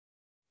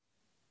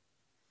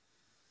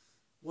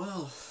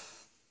Well,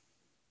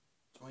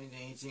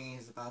 2018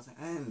 is about to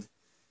end.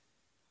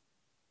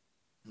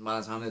 By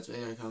the time this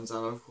video comes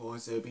out, of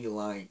course, it'll be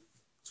like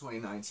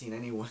 2019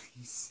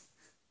 anyways.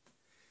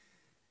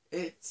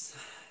 It's,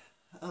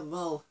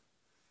 well,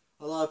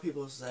 a lot of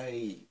people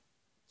say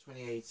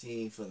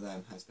 2018 for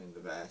them has been the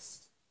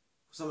best.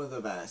 Some of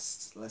the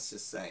best, let's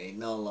just say.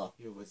 Not a lot of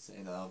people would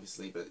say that,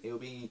 obviously, but it'll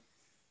be,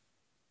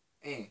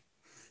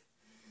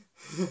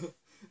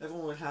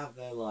 Everyone would have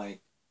their, like,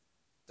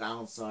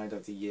 downside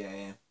of the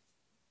year.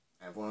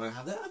 Everyone would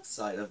have their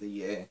upside of the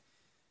year.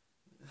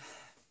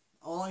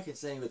 All I can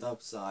say with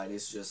upside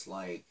is just,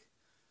 like,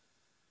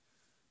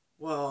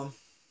 well,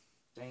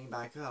 getting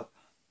back up.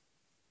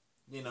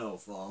 You know,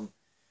 from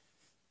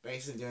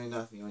basically doing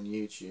nothing on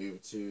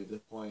YouTube to the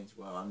point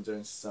where I'm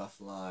doing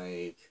stuff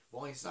like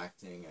voice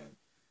acting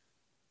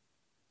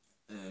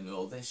and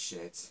all this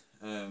shit.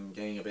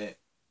 Getting a bit,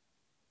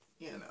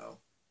 you know,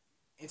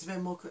 it's a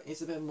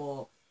bit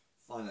more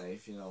fun,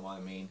 if you know what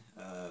I mean.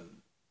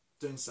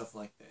 Doing stuff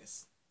like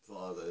this for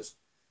others,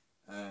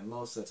 and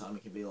most of the time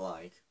it can be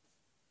like,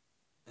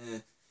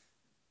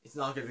 it's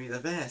not gonna be the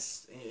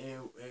best.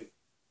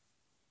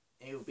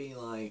 It would be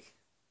like,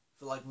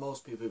 for like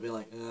most people, it'd be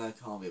like, I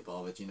can't be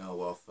bothered, you know,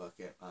 well, fuck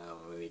it, I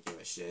don't really give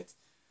a shit.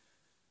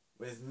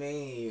 With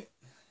me,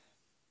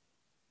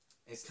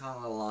 it's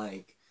kind of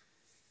like,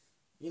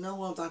 you know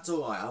what, that's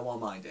alright, I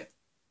won't mind it.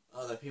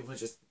 Other people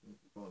just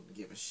won't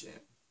give a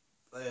shit.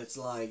 But it's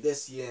like,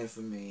 this year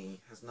for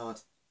me has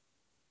not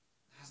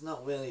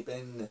really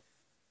been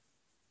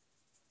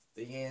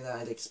the year that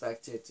I'd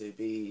expected to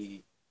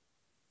be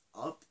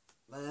up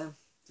there,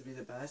 to be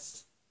the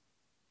best.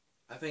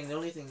 I think the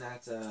only thing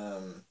that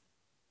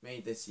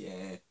made this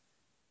year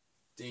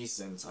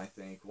decent, I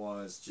think,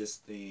 was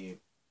just the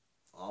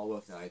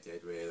artwork that I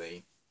did,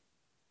 really.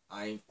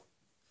 I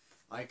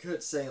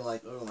could say,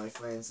 like, oh, my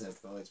friends have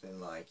always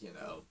been, like, you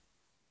know,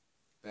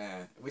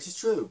 there, which is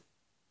true.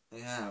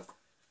 They have.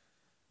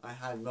 I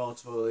had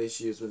multiple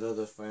issues with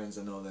other friends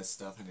and all this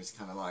stuff, and it's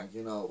kind of like,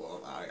 you know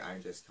what, I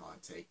just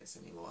can't take this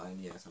anymore. And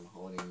yes, I'm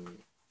holding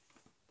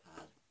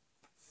pad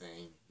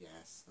thing.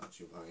 Yes, don't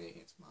you worry,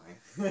 it's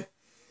mine.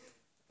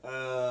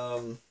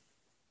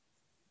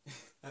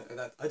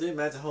 I didn't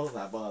meant to hold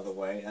that, by the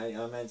way.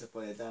 I meant to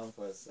put it down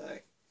for a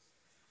sec.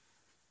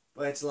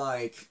 But it's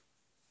like,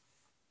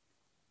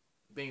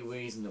 being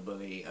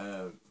reasonably,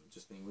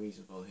 just being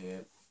reasonable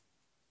here.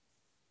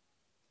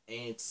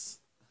 It's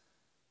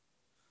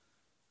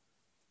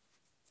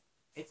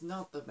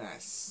not the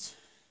best.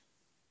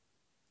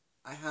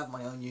 I have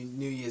my own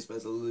New Year's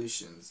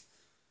resolutions,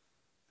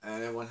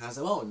 and everyone has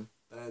their own.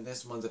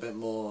 This one's a bit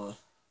more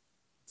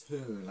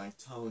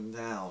toned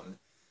down.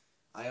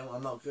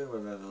 I'm not good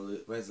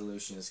with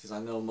resolutions, because I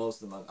know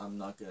most of them I'm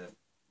not going to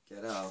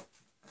get out,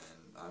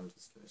 and I'm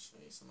just going to show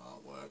you some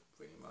artwork,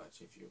 pretty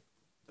much, if you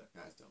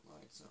guys don't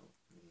mind, so.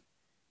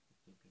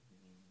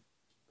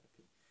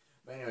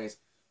 But anyways,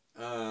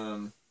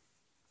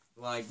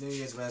 like, New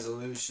Year's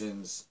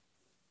resolutions,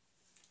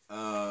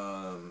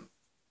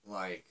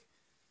 like,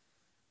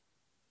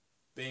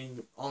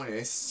 being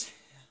honest,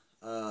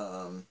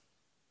 I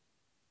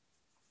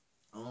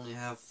only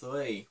have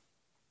 3.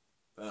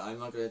 But I'm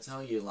not going to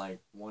tell you, like,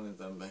 one of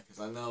them, because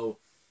I know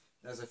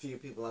there's a few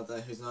people out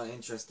there who's not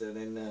interested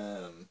in,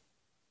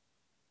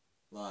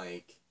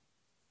 like,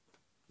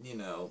 you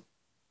know,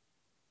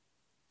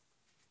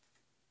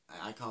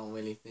 I can't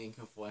really think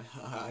of what,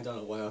 I don't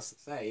know what else to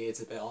say.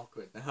 It's a bit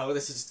awkward now.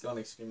 This has just gone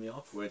extremely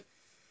awkward.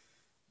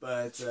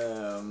 But,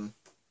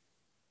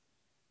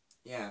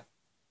 yeah.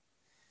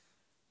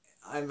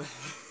 I'm...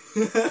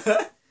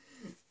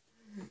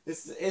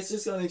 It's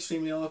just gone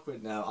extremely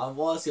awkward now. I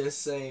was going to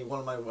say one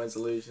of my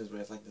resolutions, but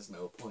it's like, there's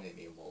no point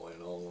anymore,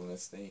 in all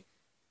honesty.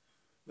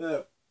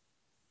 But,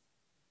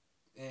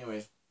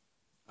 anyway,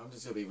 I'm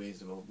just going to be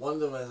reasonable. One of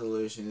the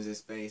resolutions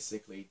is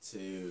basically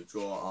to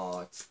draw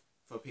art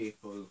for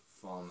people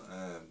from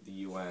the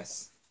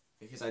US.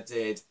 Because I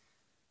did,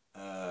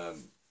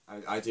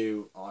 I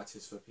do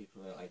artists for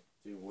people that, like,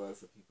 do work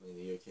for people in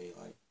the UK,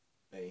 like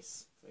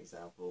Bass, for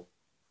example.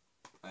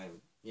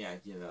 Yeah,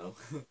 you know.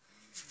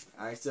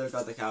 I still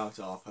got the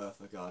character off her,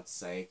 for God's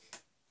sake.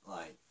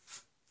 Like,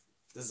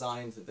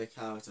 designed the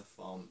character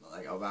from,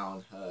 like,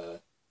 around her.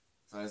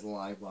 So I was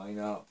like, why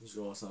not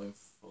draw something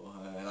for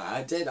her? And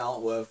I did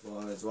artwork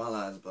for her as well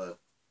as, but,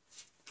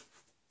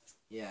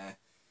 yeah.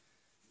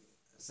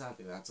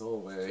 Sadly, that's all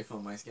really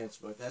from my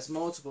sketchbook. There's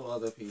multiple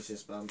other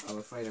pieces, but I'm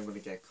afraid I'm going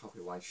to get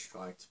copyright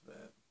striked,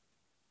 but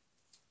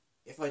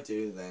if I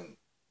do, then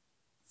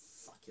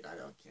fuck it, I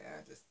don't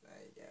care. Just,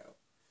 there you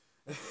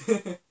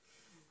go.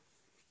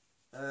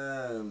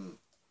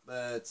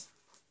 But,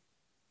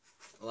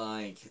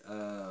 like,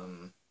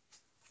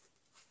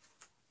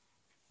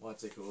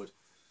 what's it called?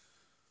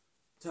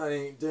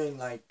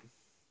 Doing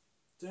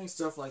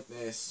stuff like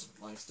this,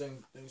 like,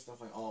 doing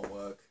stuff like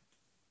artwork,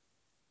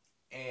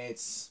 it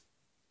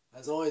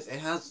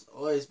has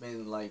always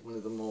been, like, one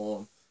of the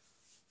more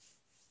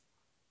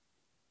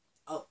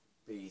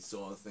upbeat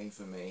sort of thing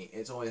for me.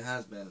 It always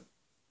has been.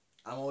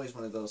 I'm always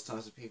one of those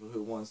types of people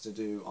who wants to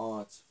do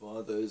art for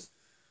others,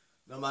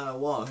 no matter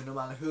what, no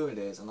matter who it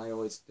is, and I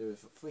always do it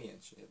for free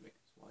and shit,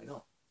 because why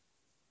not?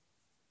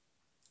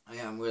 I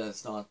am gonna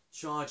start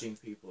charging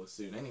people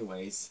soon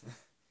anyways.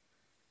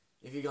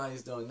 If you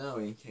guys don't know,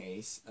 in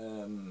case,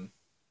 3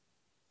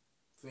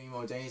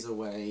 more days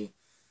away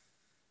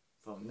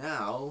from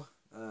now,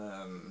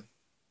 I'm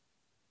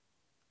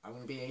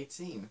gonna be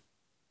 18.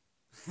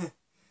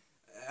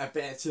 A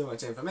bit too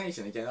much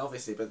information again,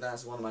 obviously, but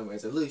that's one of my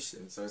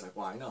resolutions, so it's like,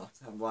 why not?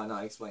 And why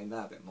not explain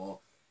that a bit more?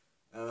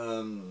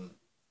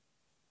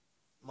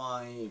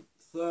 My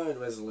third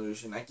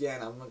resolution,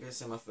 again, I'm not going to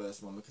say my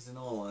first one, because in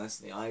all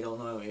honesty, I don't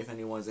know if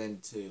anyone's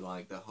into,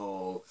 like, the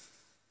whole...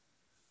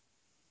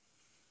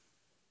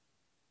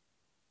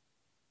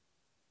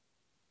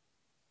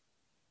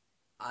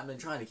 I've been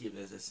trying to keep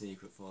this a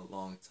secret for a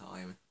long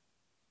time,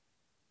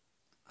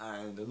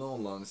 and in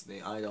all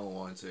honesty, I don't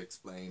want to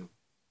explain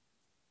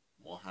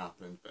what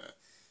happened, but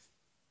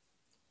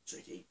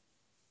tricky.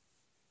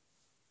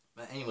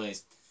 But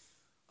anyways,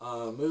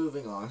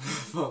 moving on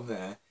from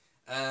there,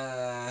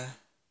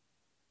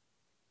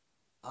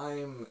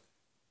 I'm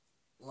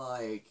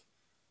like,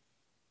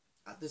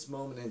 at this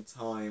moment in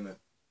time,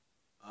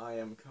 I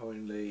am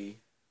currently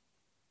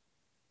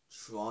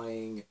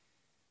trying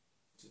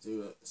to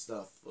do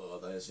stuff for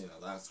others, you know,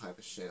 that type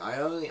of shit. I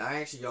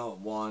actually got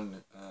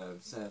one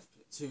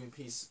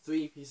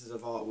three pieces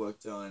of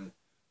artwork done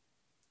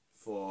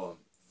for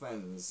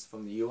friends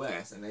from the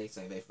US, and they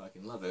say they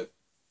fucking love it.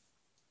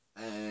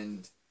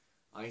 And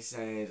I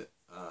said,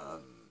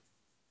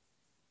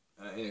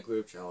 in a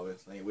group chat,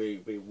 obviously, we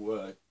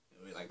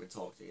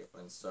talk together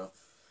and stuff.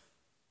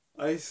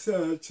 I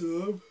said to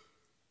them,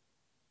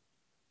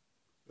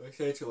 I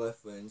say to my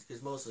friends,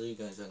 because most of you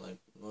guys are like,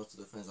 most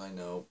of the friends I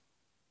know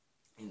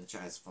in the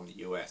chat is from the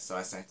US, so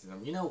I said to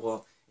them, you know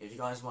what, if you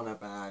guys want a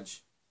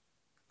badge,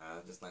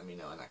 just let me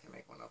know and I can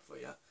make one up for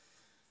you.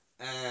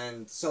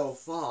 And so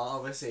far,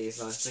 obviously, it's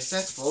not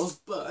successful,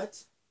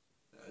 but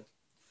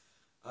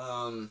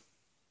why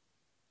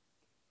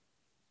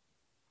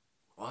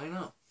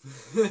not?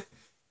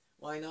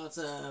 Why not,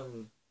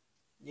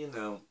 you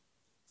know,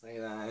 say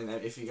that, and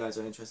if you guys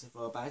are interested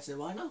for a badge, then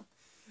why not?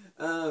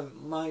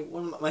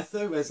 My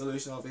third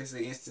resolution,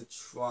 obviously, is to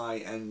try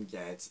and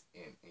get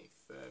in a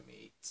fur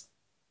meet.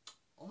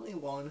 Only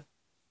one.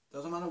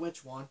 Doesn't matter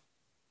which one.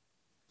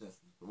 Just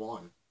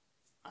one.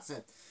 That's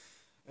it.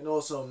 And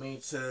also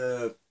me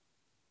to...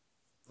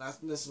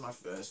 This is my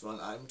first one.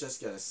 I'm just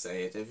gonna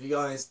say it. If you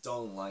guys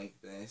don't like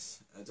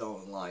this,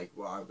 don't like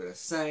what I'm gonna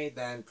say,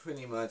 then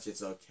pretty much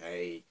it's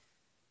okay.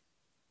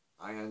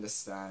 I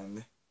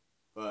understand.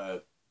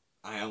 But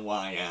I am what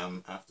I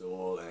am, after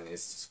all, and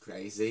it's just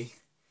crazy.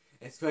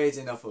 It's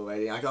crazy enough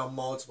already. I got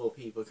multiple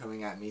people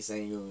coming at me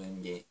saying,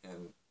 I'm gay,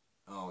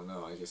 oh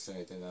no, I just said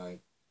it, didn't I?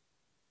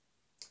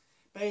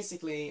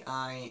 Basically,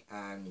 I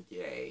am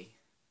gay.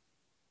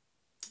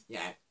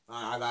 Yeah,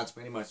 that's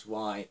pretty much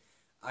why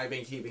I've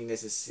been keeping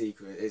this a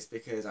secret. It's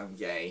because I'm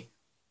gay.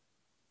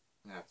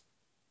 That's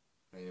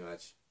pretty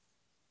much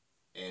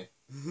it.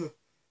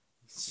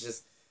 It's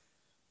just...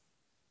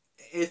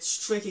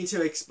 It's tricky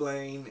to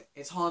explain.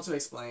 It's hard to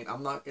explain.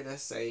 I'm not gonna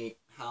say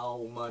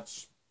how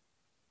much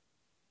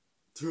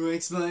to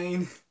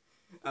explain.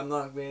 I'm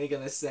not really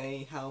gonna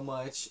say how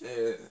much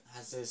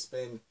has this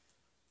been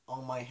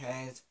on my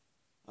head.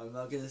 I'm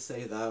not gonna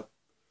say that.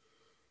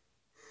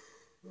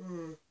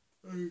 I'm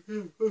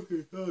getting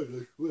fucking tired,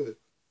 I swear.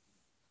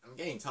 I'm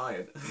getting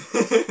tired.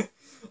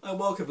 I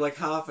woke up like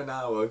half an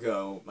hour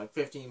ago, like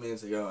 15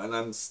 minutes ago, and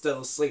I'm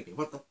still sleeping.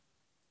 What the...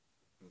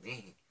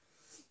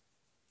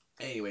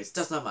 Anyways,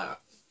 does not matter.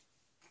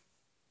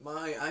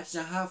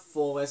 Actually, I have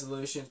 4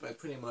 resolutions, but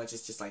pretty much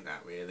it's just like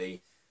that,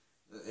 really.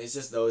 It's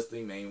just those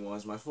 3 main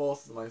ones. My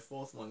fourth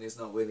one is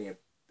not really a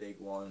big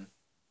one.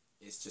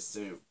 It's just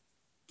to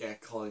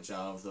get college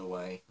out of the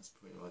way. That's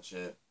pretty much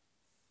it.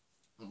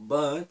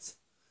 But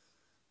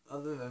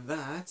other than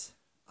that,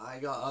 I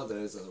got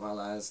others as well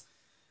as,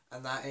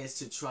 and that is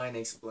to try and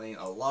explain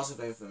a lot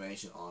of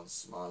information on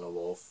Smiler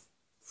Wolf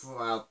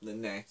throughout the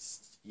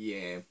next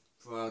year,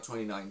 throughout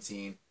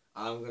 2019.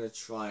 I'm gonna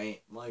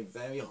try my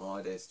very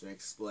hardest to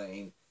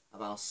explain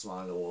about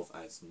Smiler Wolf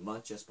as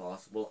much as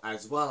possible,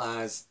 as well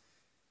as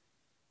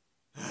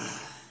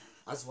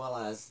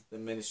the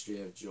Ministry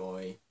of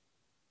Joy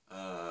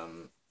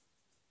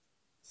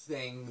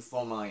thing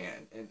for my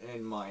end,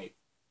 and my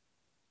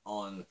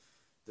on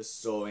the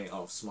story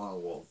of Smiler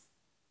Wolf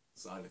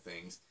side of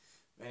things.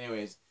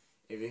 Anyways,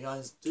 if you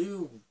guys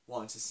do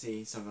want to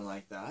see something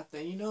like that,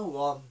 then you know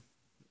what,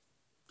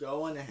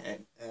 go on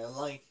ahead and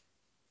like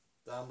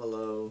down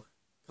below,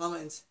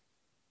 comment,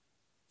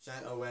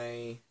 chat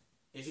away.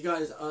 If you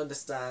guys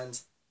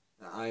understand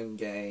that I'm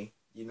gay,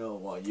 you know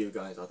what, you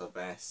guys are the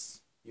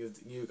best.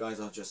 You guys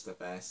are just the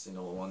best, in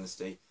all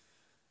honesty.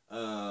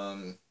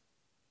 If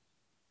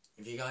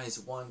you guys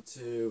want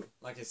to,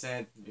 like I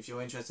said, if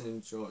you're interested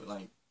in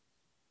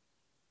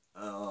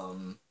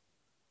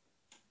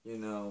you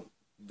know,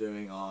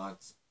 doing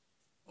art,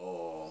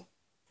 or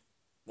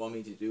want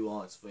me to do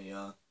arts for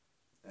you,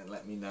 and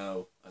let me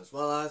know as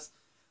well as.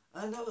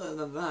 And other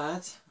than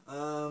that,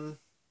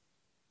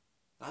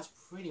 that's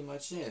pretty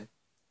much it.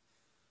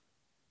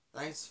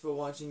 Thanks for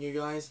watching, you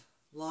guys.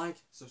 Like,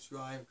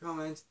 subscribe,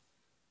 comment.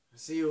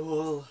 See you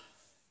all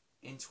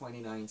in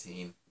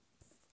 2019.